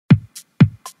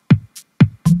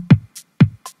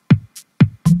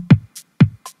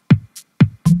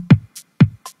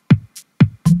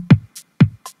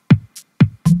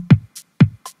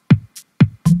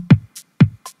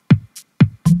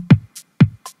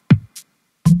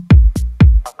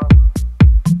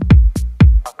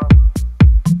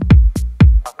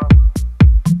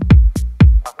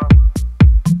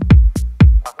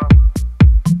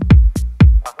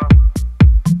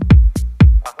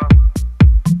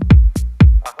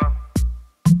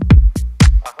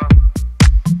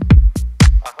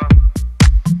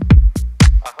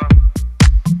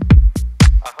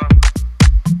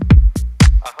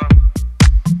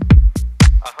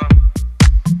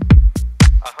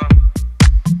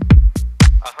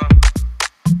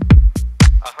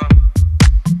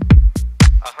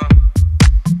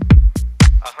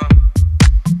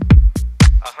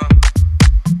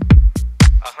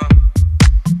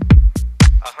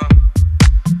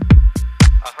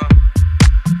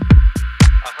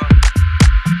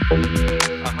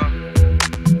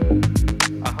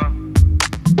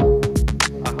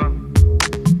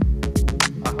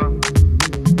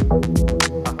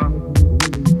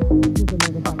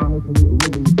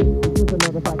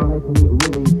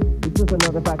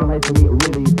another fact of life for me,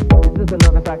 really. It's just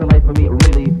another fact of life for me,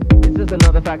 really. It's just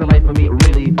another fact of life for me,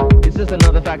 really. It's just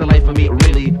another fact of life for me,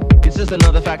 really. It's just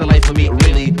another fact of life for me,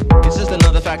 really. It's just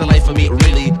another fact of life for me,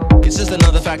 really. It's just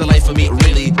another fact of life for me,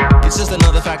 really.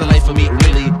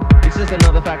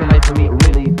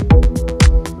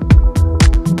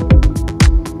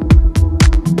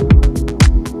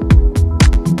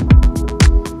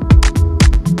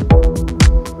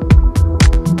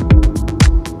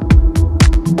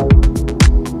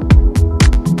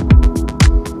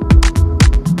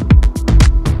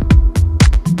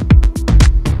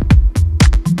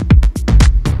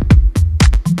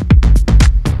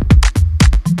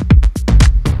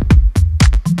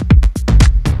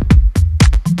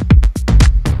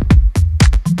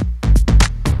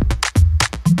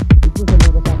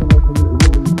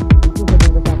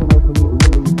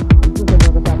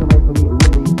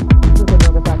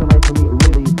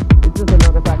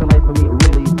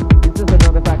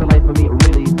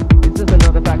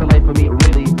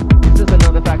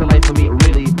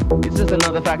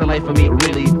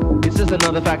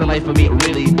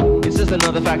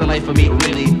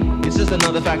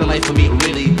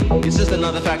 It's just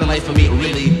another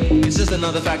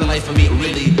fact of life for me,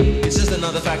 really. It's just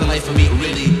another fact of life for me,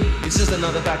 really. It's just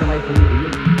another fact of life for me,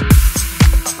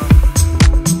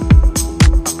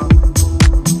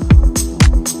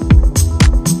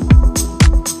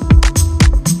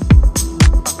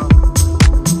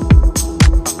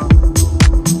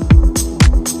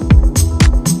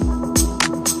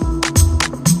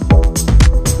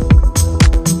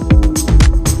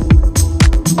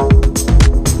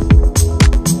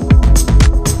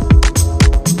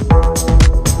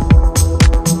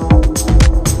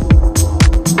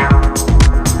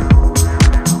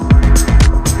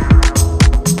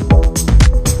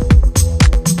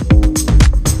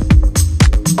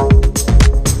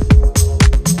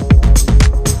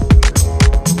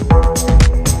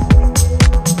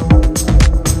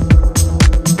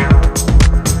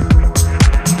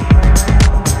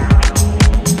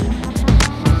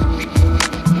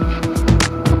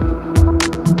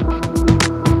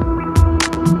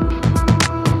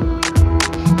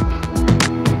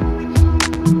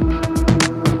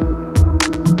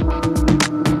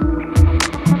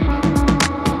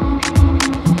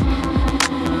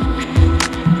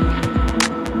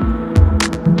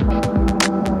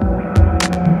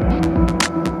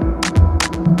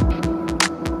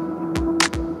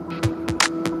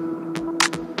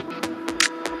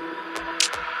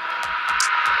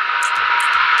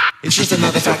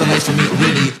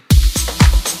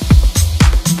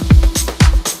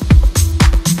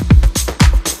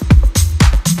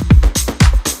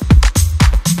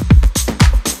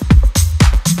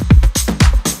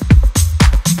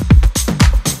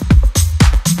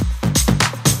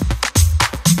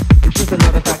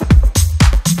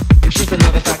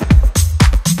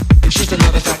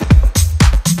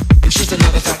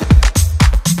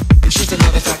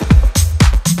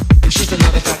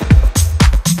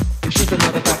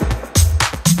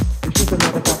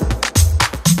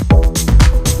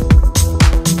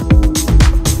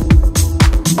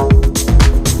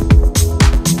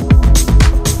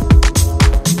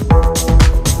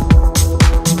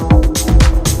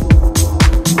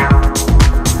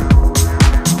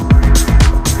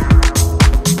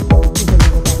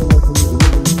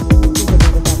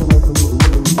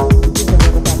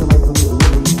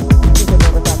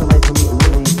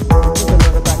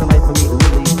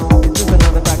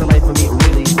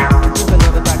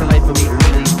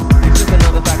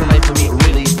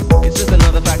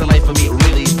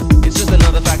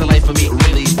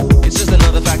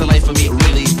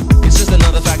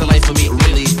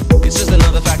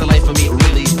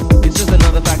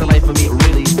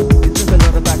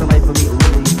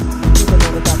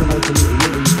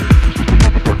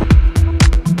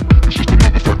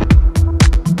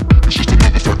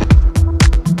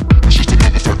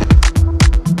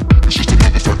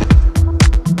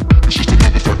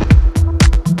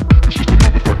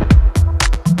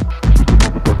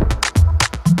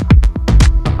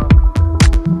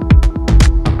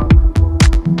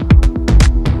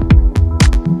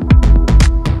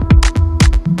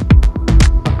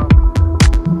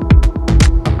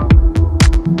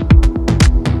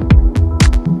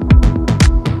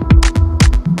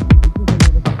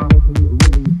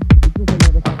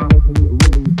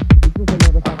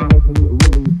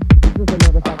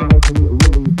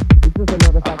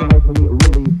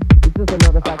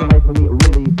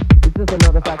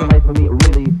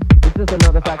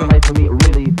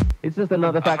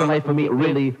 another fact of life for me,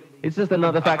 really. It's just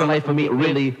another fact of life for me,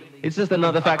 really. It's just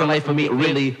another fact of life for me,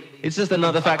 really. It's just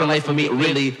another fact of life for me,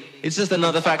 really. It's just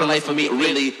another fact of life for me,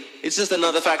 really. It's just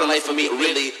another fact of life for me,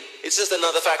 really. It's just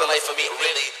another fact of life for me,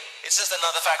 really. It's just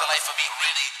another fact of life for me,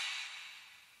 really.